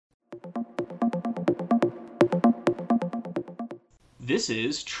This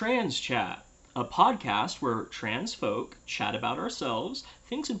is Trans Chat, a podcast where trans folk chat about ourselves,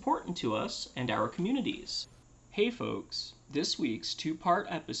 things important to us, and our communities. Hey folks, this week's two-part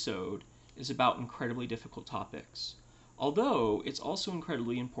episode is about incredibly difficult topics, although it's also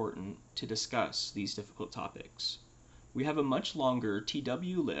incredibly important to discuss these difficult topics. We have a much longer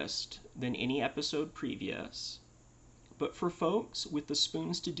TW list than any episode previous, but for folks with the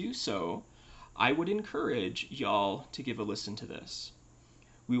spoons to do so, I would encourage y'all to give a listen to this.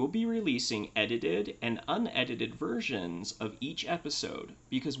 We will be releasing edited and unedited versions of each episode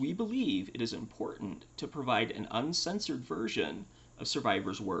because we believe it is important to provide an uncensored version of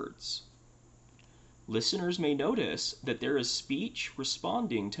survivors' words. Listeners may notice that there is speech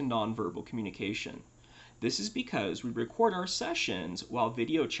responding to nonverbal communication. This is because we record our sessions while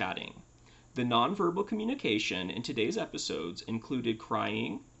video chatting. The nonverbal communication in today's episodes included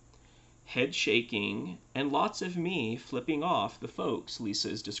crying, head shaking, and lots of me flipping off the folks Lisa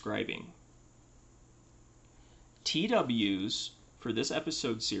is describing. TWs for this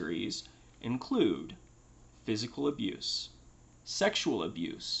episode series include physical abuse, sexual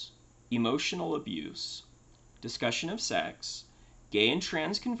abuse, emotional abuse, discussion of sex, gay and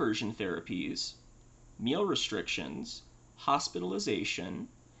trans conversion therapies, meal restrictions, hospitalization,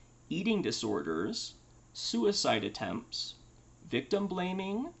 eating disorders, suicide attempts, victim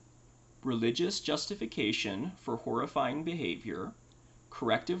blaming, religious justification for horrifying behavior,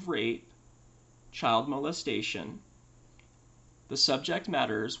 corrective rape, child molestation. The subject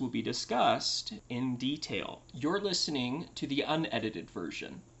matters will be discussed in detail. You're listening to the unedited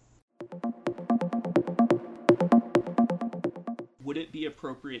version. Would it be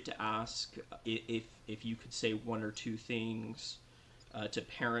appropriate to ask if you could say one or two things to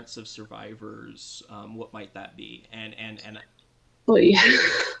parents of survivors? What might that be? And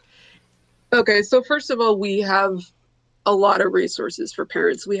Okay, so first of all, we have a lot of resources for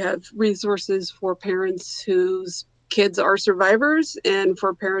parents. We have resources for parents whose kids are survivors and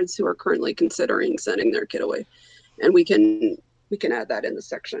for parents who are currently considering sending their kid away. And we can add that in the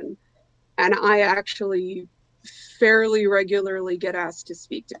section. And I actually fairly regularly get asked to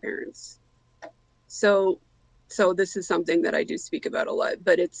speak to parents. So this is something that I do speak about a lot,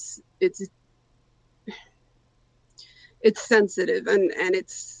 but it's sensitive and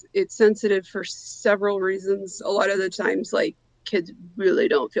it's sensitive for several reasons. A lot of the times, like, kids really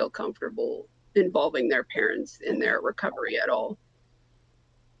don't feel comfortable involving their parents in their recovery at all.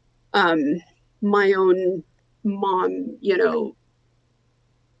 My own mom,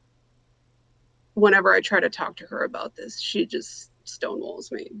 whenever I try to talk to her about this, she just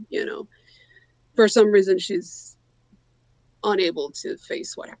stonewalls me, For some reason, she's unable to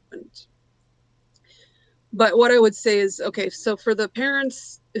face what happened. But what I would say is, okay, so for the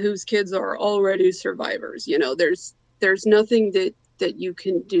parents whose kids are already survivors, there's nothing that you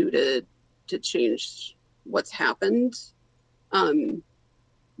can do to change what's happened.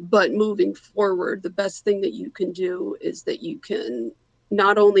 But moving forward, the best thing that you can do is that you can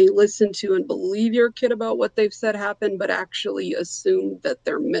not only listen to and believe your kid about what they've said happened, but actually assume that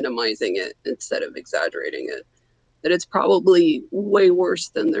they're minimizing it instead of exaggerating it, that it's probably way worse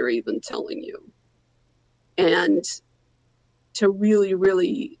than they're even telling you. And to really,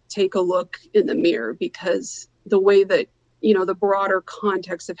 really take a look in the mirror, because the way that, the broader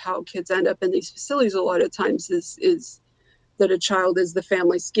context of how kids end up in these facilities a lot of times is that a child is the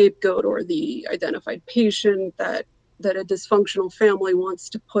family scapegoat or the identified patient, that a dysfunctional family wants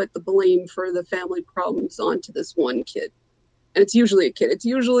to put the blame for the family problems onto this one kid. And it's usually a kid. It's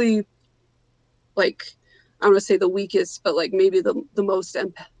usually, like, I don't want to say the weakest, but like maybe the most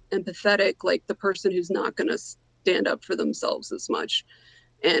empathetic, like the person who's not going to stand up for themselves as much,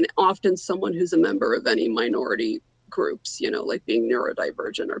 and often someone who's a member of any minority groups, like being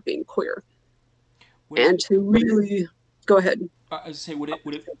neurodivergent or being queer. And to really go ahead. I was say, would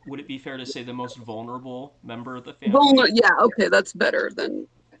it be fair to say the most vulnerable member of the family? Yeah, okay, that's better than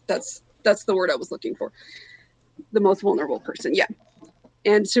that's the word I was looking for. The most vulnerable person, yeah.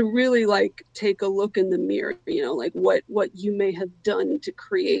 And to really like take a look in the mirror, like what you may have done to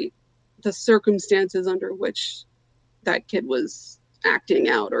create the circumstances under which that kid was acting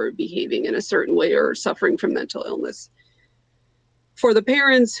out or behaving in a certain way or suffering from mental illness. For the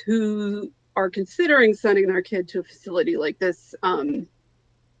parents who are considering sending their kid to a facility like this,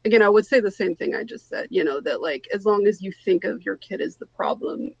 again, I would say the same thing I just said, that like, as long as you think of your kid as the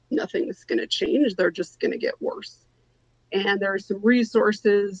problem, nothing's going to change. They're just going to get worse. And there are some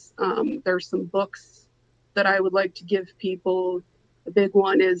resources. There's some books that I would like to give people. The big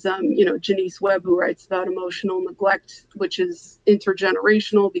one is, Janice Webb, who writes about emotional neglect, which is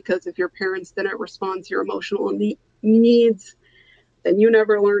intergenerational, because if your parents didn't respond to your emotional needs, then you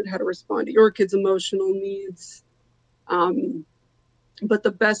never learned how to respond to your kids' emotional needs. But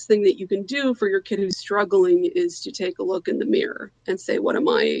the best thing that you can do for your kid who's struggling is to take a look in the mirror and say, what am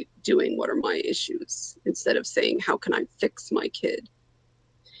I doing? What are my issues? Instead of saying, how can I fix my kid?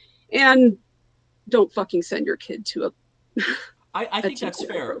 And don't fucking send your kid to a I think that's TPR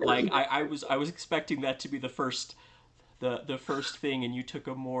fair. program. Like I was expecting that to be the first first thing, and you took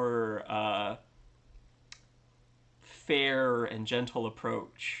a more fair and gentle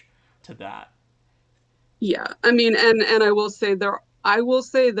approach to that. Yeah, I mean, and I will say there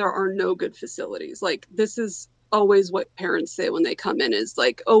are no good facilities. Like, this is always what parents say when they come in, is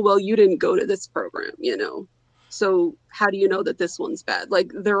like, oh well, you didn't go to this program, you know, so how do you know that this one's bad?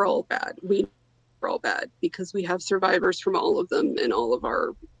 Like, they're all bad. We're all bad because we have survivors from all of them in all of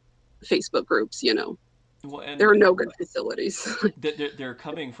our Facebook groups, you know. Well, There and are no good facilities. they're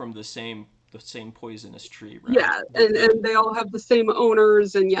coming from the same poisonous tree, right? Yeah, and they all have the same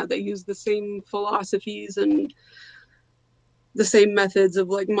owners, and yeah, they use the same philosophies and the same methods of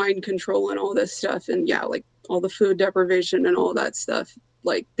like mind control and all this stuff. And yeah, like all the food deprivation and all that stuff.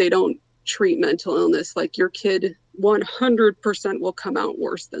 Like, they don't treat mental illness. Like, your kid 100% will come out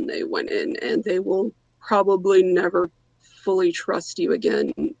worse than they went in, and they will probably never fully trust you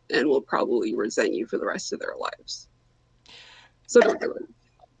again, and will probably resent you for the rest of their lives. So don't do it.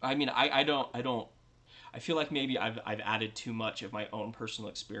 I mean, I don't. I feel like maybe I've added too much of my own personal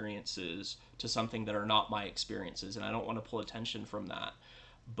experiences to something that are not my experiences, and I don't want to pull attention from that.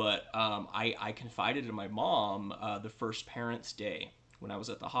 But I confided in my mom the first Parents' Day when I was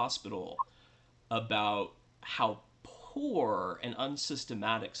at the hospital about how poor and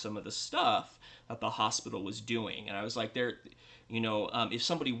unsystematic some of the stuff that the hospital was doing. And I was like, if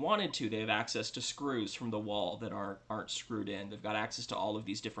somebody wanted to, they have access to screws from the wall that aren't screwed in. They've got access to all of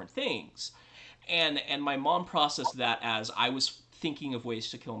these different things. And my mom processed that as I was thinking of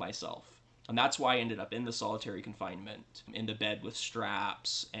ways to kill myself. And that's why I ended up in the solitary confinement, in the bed with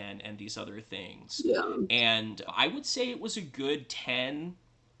straps and these other things. Yeah. And I would say it was a good 10,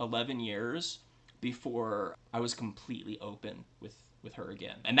 11 years before I was completely open with her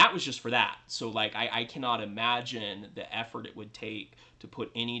again. And that was just for that. So like I cannot imagine the effort it would take to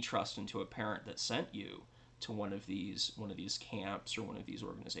put any trust into a parent that sent you to one of these camps or one of these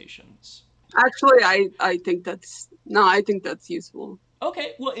organizations. Actually, I think that's no, I think that's useful.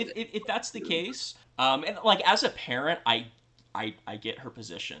 Okay, well, if that's the case, and like as a parent, I get her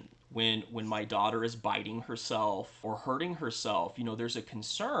position. When my daughter is biting herself or hurting herself, there's a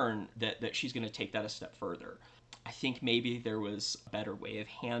concern that she's going to take that a step further. I think maybe there was a better way of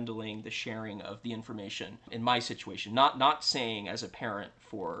handling the sharing of the information in my situation. Not saying as a parent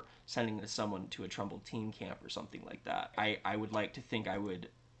for sending someone to a troubled teen camp or something like that. I would like to think I would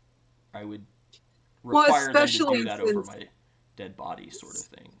Well, require them to do especially that over since my dead body sort of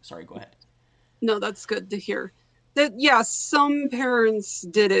thing. Sorry, go ahead. no, that's good to hear. That yeah, some parents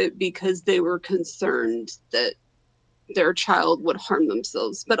did it because they were concerned that their child would harm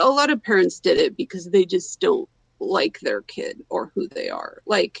themselves, but a lot of parents did it because they just don't like their kid or who they are.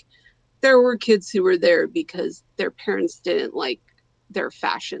 Like, there were kids who were there because their parents didn't like their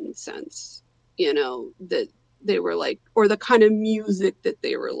fashion sense, that they were like, or the kind of music that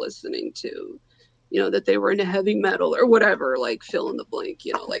they were listening to, that they were into heavy metal or whatever, like fill in the blank,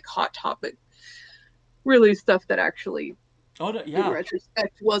 like Hot Topic, really stuff that actually, Oh no, in yeah,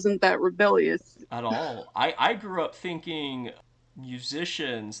 retrospect, wasn't that rebellious. at all. I grew up thinking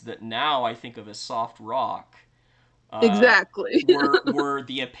musicians that now I think of as soft rock uh, Exactly. were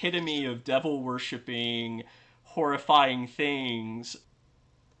the epitome of devil worshipping, horrifying things.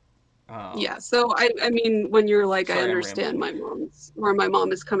 Yeah, so I mean, when you're like, I Sorry, I'm understand rambling. where my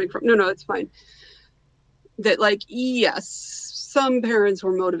mom is coming from. No, it's fine. That, like, yes, some parents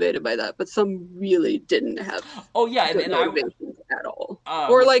were motivated by that, but some really didn't have Oh yeah, good and I motivations at all. uh,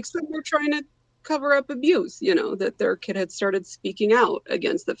 Or when like, some were trying to cover up abuse, that their kid had started speaking out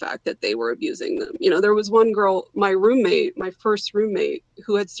against the fact that they were abusing them. There was one girl, my first roommate,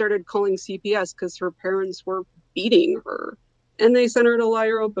 who had started calling CPS because her parents were beating her, and they sent her to La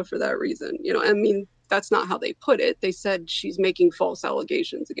Europa for that reason. I mean, that's not how they put it. They said she's making false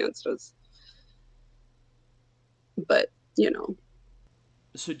allegations against us. But,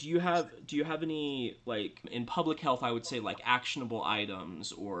 so do you have any, like, in public health, I would say, like, actionable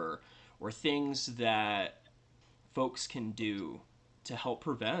items or things that folks can do to help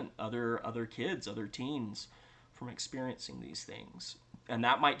prevent other kids, other teens from experiencing these things? And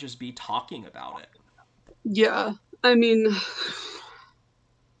that might just be talking about it. yeah, I mean,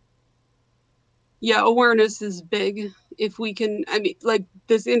 yeah, awareness is big. if we can, I mean, like,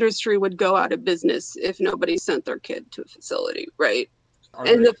 this industry would go out of business if nobody sent their kid to a facility, right?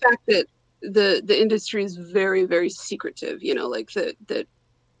 And the fact that the industry is very, very secretive, you know, like that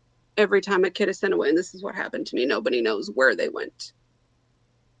every time a kid is sent away, and this is what happened to me, nobody knows where they went.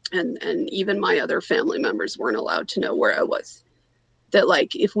 And even my other family members weren't allowed to know where I was. That,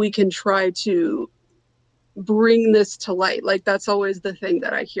 like, if we can try to bring this to light, like, that's always the thing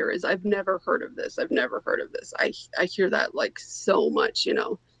that I hear is, I've never heard of this, I've never heard of this. I hear that, like, so much, you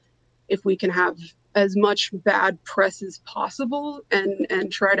know. If we can have as much bad press as possible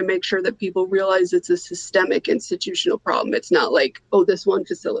and try to make sure that people realize it's a systemic institutional problem. It's not like, oh, this one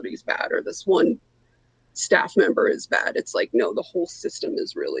facility is bad or this one staff member is bad. It's like, no, the whole system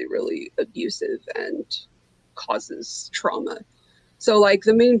is really, really abusive and causes trauma. So, like,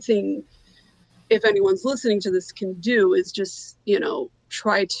 the main thing, if anyone's listening to this, can do is just, you know,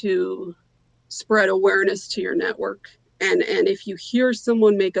 try to spread awareness to your network. And if you hear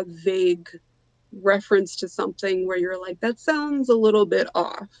someone make a vague reference to something where you're like, that sounds a little bit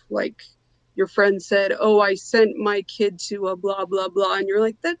off, like your friend said, oh, I sent my kid to a blah blah blah, and you're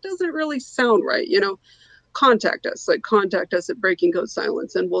like, that doesn't really sound right, you know, contact us at Breaking Code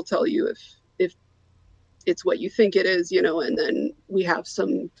Silence, and we'll tell you if it's what you think it is, you know. And then we have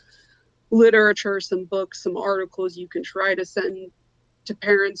some literature, some books, some articles you can try to send to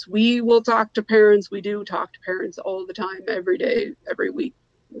parents. We will talk to parents. We do talk to parents all the time, every day, every week.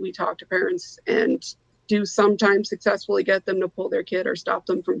 We talk to parents and do sometimes successfully get them to pull their kid or stop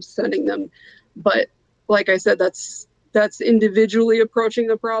them from sending them. But like I said, that's individually approaching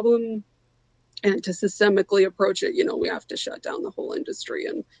the problem. And to systemically approach it, you know, we have to shut down the whole industry,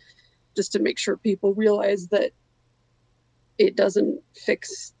 and just to make sure people realize that it doesn't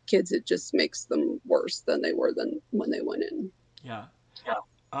fix kids, it just makes them worse than they were than when they went in. Yeah.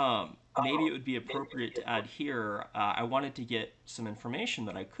 Maybe it would be appropriate to add here, I wanted to get some information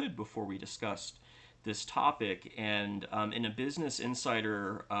that I could before we discussed this topic. And in a Business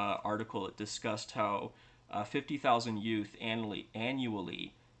Insider article, it discussed how 50,000 youth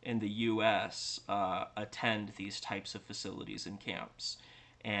annually in the U.S. Attend these types of facilities and camps.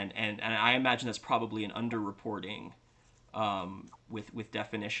 And I imagine that's probably an underreporting with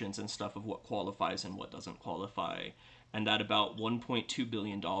definitions and stuff of what qualifies and what doesn't qualify. And that about $1.2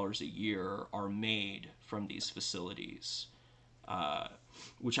 billion a year are made from these facilities,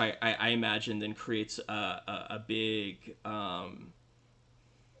 which I imagine then creates a big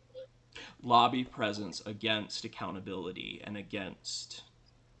lobby presence against accountability and against...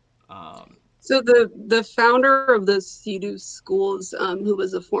 So the founder of the CEDU schools, who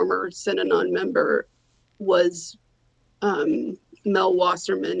was a former Synanon member, was Mel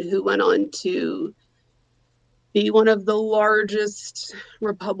Wasserman, who went on to be one of the largest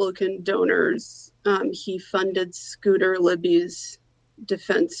Republican donors. He funded Scooter Libby's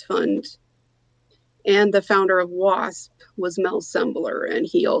defense fund. And the founder of WASP was Mel Sembler. And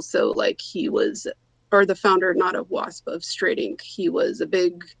he also, or the founder, not of WASP, of Straight Inc. He was a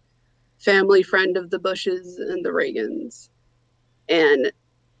big family friend of the Bushes and the Reagans, and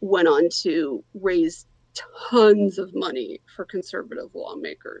went on to raise tons of money for conservative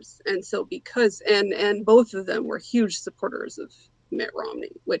lawmakers. And so and both of them were huge supporters of Mitt Romney,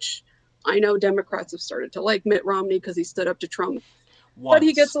 which I know Democrats have started to like Mitt Romney because he stood up to Trump. But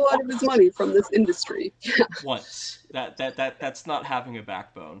he gets a lot of his money from this industry. Once. That's not having a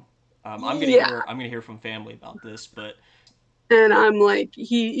backbone. I'm gonna hear from family about this, but... And I'm like,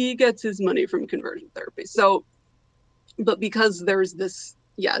 he gets his money from conversion therapy. So, but because there's this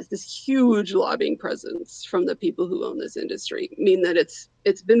huge lobbying presence from the people who own this industry, mean that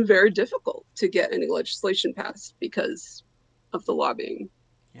it's been very difficult to get any legislation passed because of the lobbying.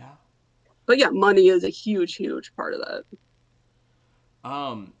 Yeah. But yeah, money is a huge, huge part of that.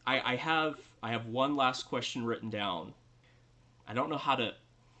 I have one last question written down. I don't know how to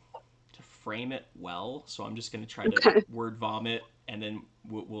frame it well, so I'm just going to try to word vomit, and then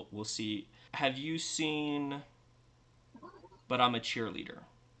we'll see. Have you seen But I'm a Cheerleader?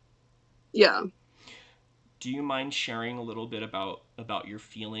 Yeah. Do you mind sharing a little bit about your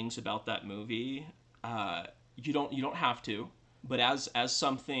feelings about that movie? You don't have to, but as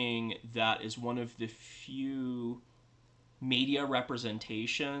something that is one of the few media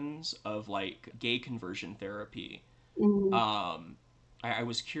representations of like gay conversion therapy. Mm-hmm. I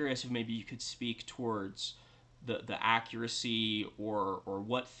was curious if maybe you could speak towards the accuracy or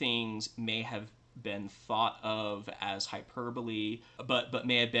what things may have been thought of as hyperbole, but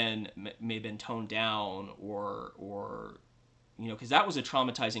may have been toned down, or you know, because that was a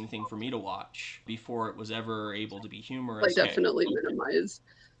traumatizing thing for me to watch before it was ever able to be humorous. Definitely minimize.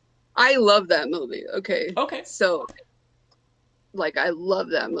 I love that movie. Okay. Okay. So Like, I love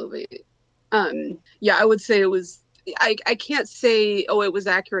that movie. Yeah, I would say it was. I can't say, oh, it was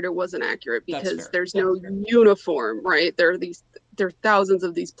accurate, it wasn't accurate, because there's no uniform, right? There are thousands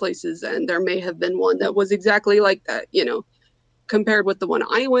of these places, and there may have been one that was exactly like that, you know, compared with the one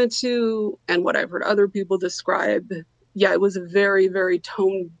I went to and what I've heard other people describe. Yeah, it was a very, very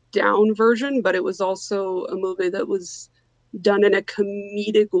toned down version, but it was also a movie that was done in a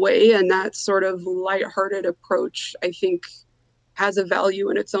comedic way, and that sort of lighthearted approach, I think, has a value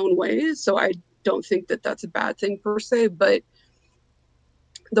in its own way. So I don't think that that's a bad thing per se, but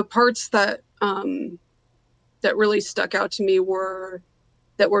the parts that that really stuck out to me were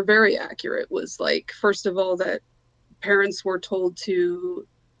very accurate was, like, first of all, that parents were told to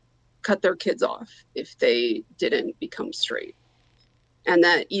cut their kids off if they didn't become straight, and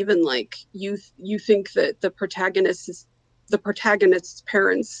that even, like, you think that the protagonist's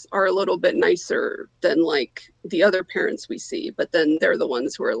parents are a little bit nicer than, like, the other parents we see, but then they're the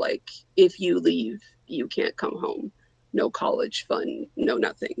ones who are like, if you leave, you can't come home, no college fund, no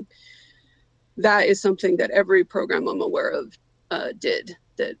nothing. That is something that every program I'm aware of did,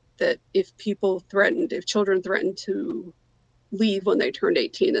 that if children threatened to leave when they turned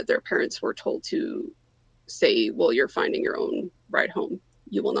 18, that their parents were told to say, well, you're finding your own ride home,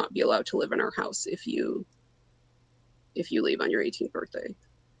 you will not be allowed to live in our house if you leave on your 18th birthday.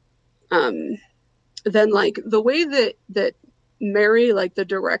 Then, like, the way that Mary, like, the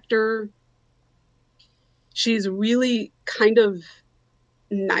director, she's really kind of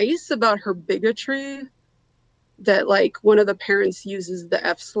nice about her bigotry, that, like, one of the parents uses the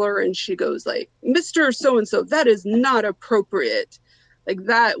F slur and she goes, like, Mr. So-and-so, that is not appropriate. Like,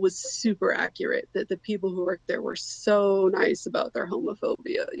 that was super accurate, that the people who worked there were so nice about their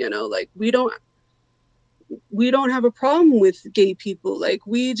homophobia, you know, like, we don't have a problem with gay people. Like,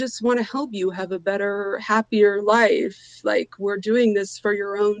 we just want to help you have a better, happier life. Like, we're doing this for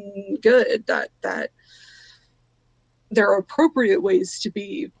your own good. That there are appropriate ways to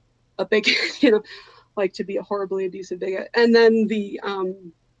be a bigot, you know, like, to be a horribly abusive bigot. And then the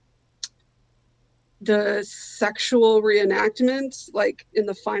sexual reenactment, like, in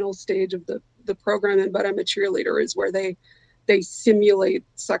the final stage of the program in But I'm a Cheerleader, is where they simulate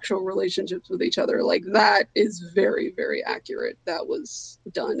sexual relationships with each other. Like, that is very, very accurate. That was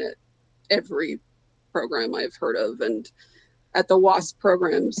done at every program I've heard of. And at the WASP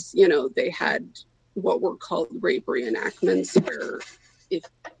programs, you know, they had what were called rape reenactments, where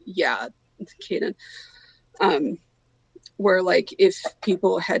Kaden, where, like, if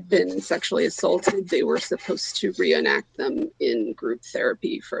people had been sexually assaulted, they were supposed to reenact them in group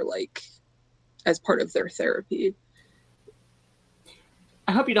therapy for, like, as part of their therapy.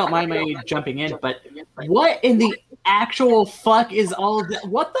 I hope you don't mind me jumping in, but what in the actual fuck is all of that?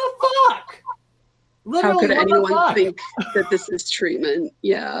 What the fuck? Literally, how could anyone think that this is treatment?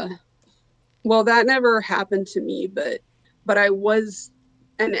 Yeah. Well, that never happened to me, but I was,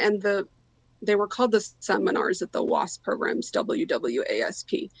 and they were called the seminars at the WASP programs,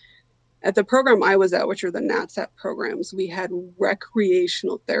 WWASP. At the program I was at, which are the NATSAT programs, we had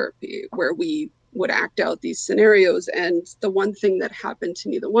recreational therapy where we would act out these scenarios. And the one thing that happened to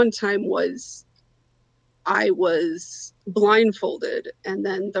me the one time was I was blindfolded, and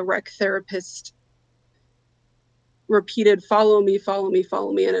then the rec therapist repeated, follow me, follow me,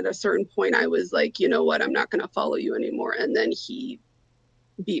 follow me. And at a certain point I was like, you know what, I'm not going to follow you anymore. And then he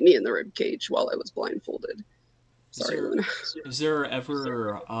beat me in the rib cage while I was blindfolded. Sorry, Luna. Is there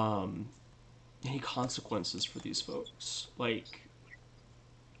ever any consequences for these folks? Like,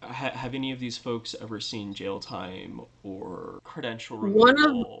 have any of these folks ever seen jail time or credential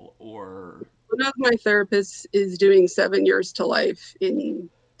removal? One of my therapists is doing 7 years to life in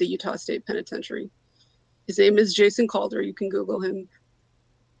the Utah State Penitentiary. His name is Jason Calder. You can Google him.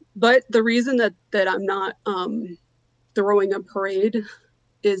 But the reason that I'm not throwing a parade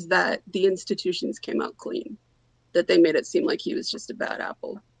is that the institutions came out clean, that they made it seem like he was just a bad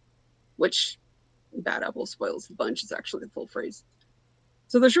apple, which bad apple spoils the bunch is actually the full phrase.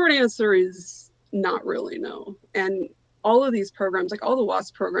 So the short answer is not really, no. And all of these programs, like all the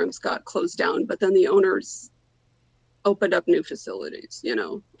WASP programs, got closed down, but then the owners opened up new facilities, you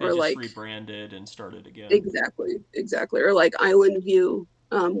know, they or just like rebranded and started again. Exactly. Or like Island View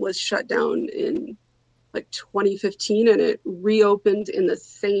was shut down in like 2015, and it reopened in the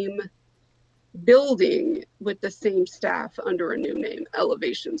same building with the same staff under a new name.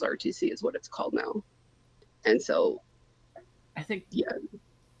 Elevations RTC is what it's called now. And so I think, yeah.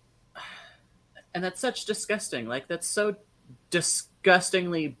 And that's such disgusting. Like, that's so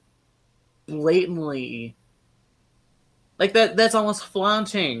disgustingly, blatantly, like, that's almost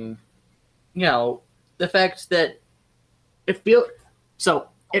flaunting, you know, the fact that it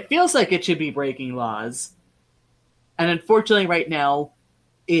feels like it should be breaking laws, and unfortunately, right now,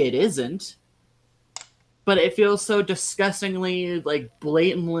 it isn't. But it feels so disgustingly, like,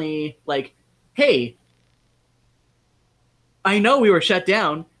 blatantly, like, hey, I know we were shut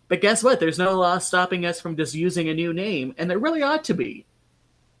down, but guess what? There's no law stopping us from just using a new name, and there really ought to be.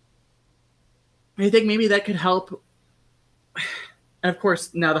 I think maybe that could help. And of course,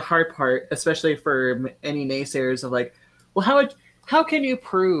 now the hard part, especially for any naysayers, of like, well, how can you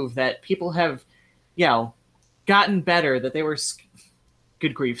prove that people have, gotten better, that they were,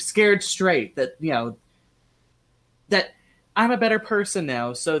 good grief, scared straight, that that I'm a better person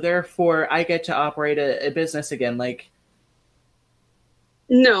now, so therefore I get to operate a business again. Like,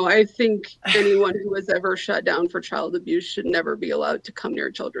 no, I think anyone who was ever shut down for child abuse should never be allowed to come near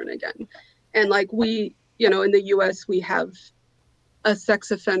children again. And like we, in the US, we have a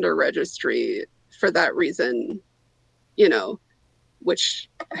sex offender registry for that reason, which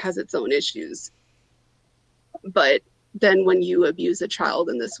has its own issues. But then when you abuse a child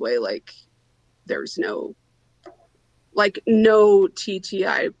in this way, like there's no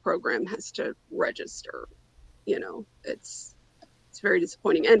TTI program has to register, it's very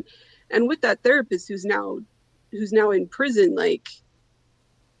disappointing. And with that therapist who's now in prison, like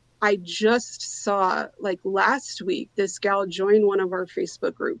I just saw like last week, this gal joined one of our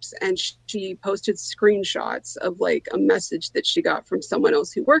Facebook groups and she posted screenshots of like a message that she got from someone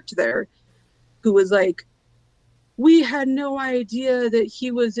else who worked there, who was like, we had no idea that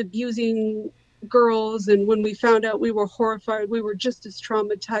he was abusing girls, and when we found out, we were horrified. We were just as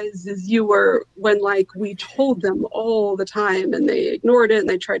traumatized as you were, when like we told them all the time and they ignored it and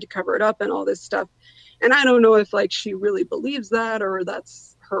they tried to cover it up and all this stuff. And I don't know if like she really believes that, or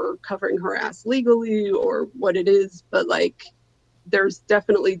that's her covering her ass legally, or what it is, but like there's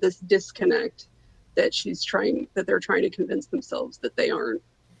definitely this disconnect that they're trying to convince themselves that they aren't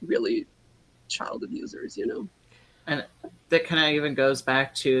really child abusers, And that kind of even goes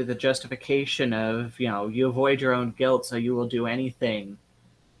back to the justification of, you avoid your own guilt, so you will do anything.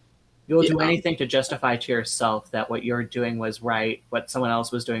 You will do anything to justify to yourself that what you're doing was right, what someone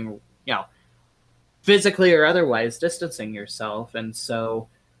else was doing, physically or otherwise, distancing yourself. And so,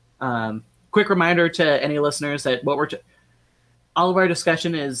 quick reminder to any listeners that all of our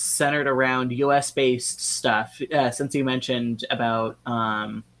discussion is centered around U.S.-based stuff, since you mentioned about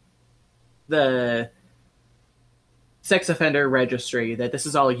the sex offender registry, that this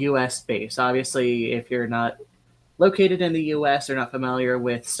is all U.S. based. Obviously, if you're not located in the U.S. or not familiar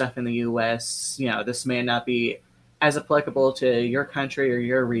with stuff in the U.S., this may not be as applicable to your country or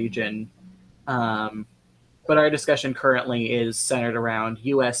your region. But our discussion currently is centered around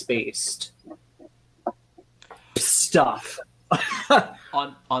U.S. based stuff.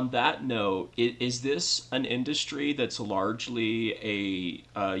 On that note, is this an industry that's largely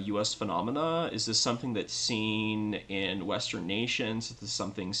a U.S. phenomena? Is this something that's seen in Western nations? Is this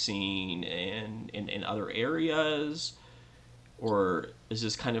something seen in other areas? Or is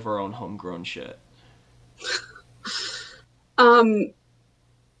this kind of our own homegrown shit? I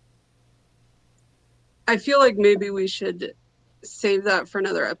feel like maybe we should save that for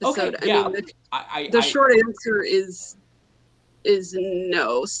another episode. Okay, yeah. I mean, the short answer is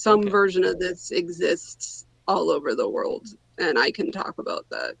no. Some version of this exists all over the world, and I can talk about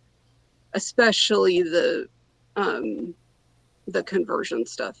that, especially the conversion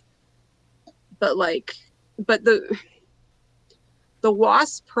stuff. But the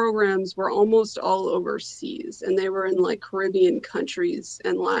WASP programs were almost all overseas, and they were in like Caribbean countries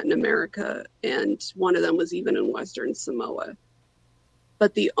and Latin America, and one of them was even in Western Samoa.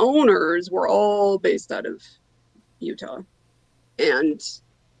 But the owners were all based out of Utah. And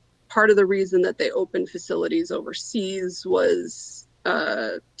part of the reason that they opened facilities overseas was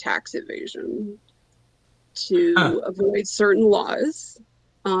tax evasion, to avoid certain laws,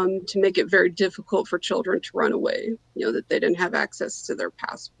 to make it very difficult for children to run away, that they didn't have access to their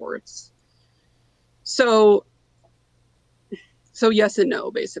passports. So yes and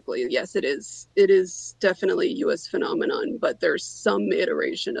no, basically. Yes, it is definitely a U.S. phenomenon, but there's some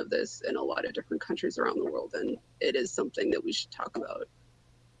iteration of this in a lot of different countries around the world, and it is something that we should talk about.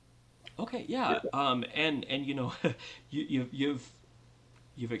 Okay, yeah. And you've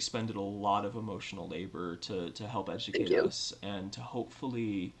expended a lot of emotional labor to help educate us and to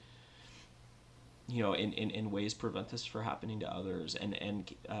hopefully, in ways prevent this from happening to others.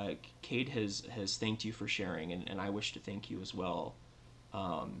 And Cade has thanked you for sharing, and I wish to thank you as well.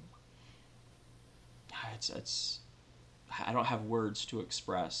 It's I don't have words to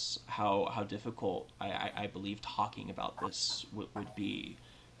express how difficult I believe talking about this would be,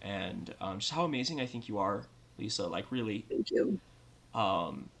 and just how amazing I think you are. Lisa. Like, really. Thank you.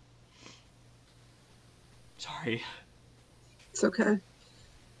 Sorry. It's okay.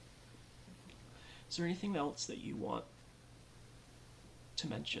 Is there anything else that you want to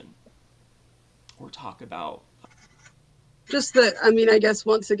mention or talk about? Just that, I mean, I guess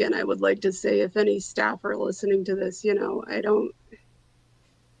once again, I would like to say if any staff are listening to this, you know, I don't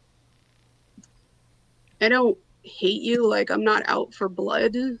hate you. Like, I'm not out for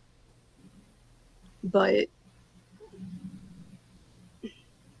blood, but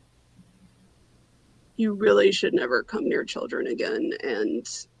you really should never come near children again. And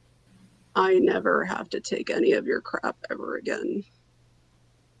I never have to take any of your crap ever again.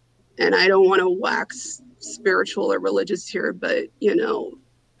 And I don't want to wax spiritual or religious here, but, you know,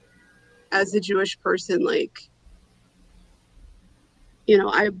 as a Jewish person, like, you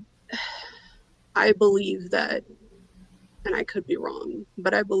know, I believe that, and I could be wrong,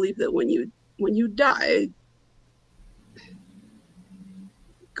 but I believe that when you die,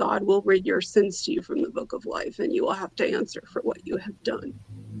 God will read your sins to you from the book of life, and you will have to answer for what you have done.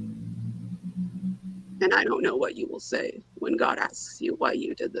 And I don't know what you will say when God asks you why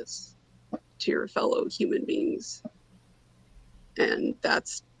you did this to your fellow human beings. And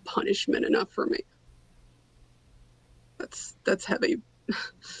that's punishment enough for me. That's heavy.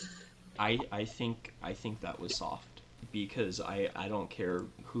 I think that was soft, because I don't care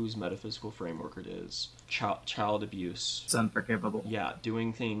whose metaphysical framework it is. Child abuse. It's unforgivable. Yeah,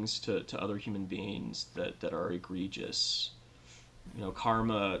 doing things to other human beings that are egregious. You know,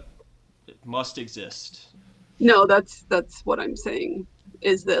 karma must exist. No, that's what I'm saying,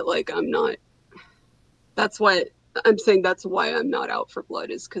 is that, like, that's what I'm saying. That's why I'm not out for blood,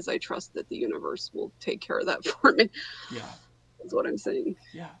 is because I trust that the universe will take care of that for me. Yeah. That's what I'm saying.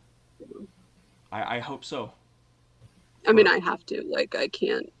 Yeah. I hope so. I mean, I have to. Like, I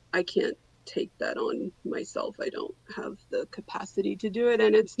can't take that on myself. I don't have the capacity to do it,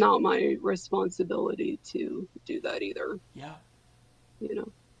 and it's not my responsibility to do that either. Yeah. You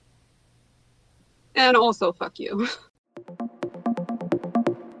know. And also, fuck you.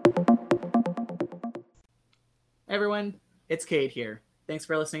 Everyone, it's Cade here. Thanks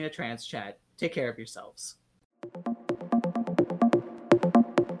for listening to Trans Chat. Take care of yourselves.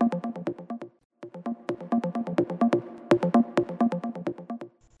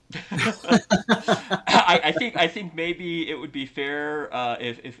 I think maybe it would be fair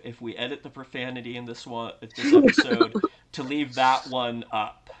if we edit the profanity in this episode to leave that one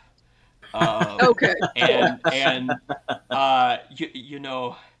up. Okay. And you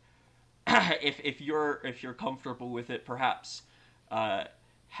know, if you're comfortable with it, perhaps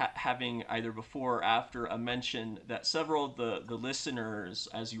having either before or after a mention that several of the listeners,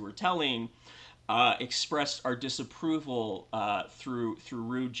 as you were telling, expressed our disapproval through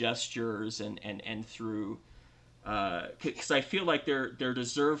rude gestures and through, because I feel like there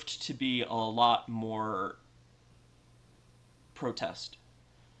deserved to be a lot more protest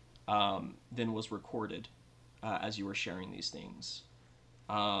than was recorded as you were sharing these things.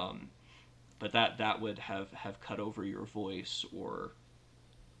 But that would have cut over your voice, or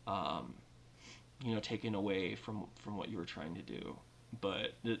you know, taken away from what you were trying to do.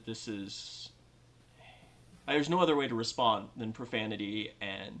 But this is, there's no other way to respond than profanity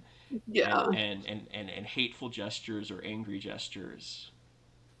and hateful gestures or angry gestures.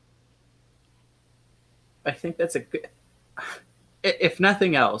 I think that's a good, if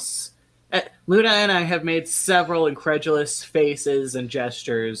nothing else, Luna and I have made several incredulous faces and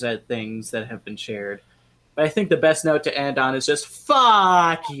gestures at things that have been shared. But I think the best note to end on is just,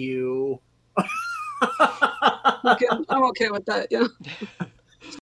 fuck you. Okay, I'm okay with that, yeah.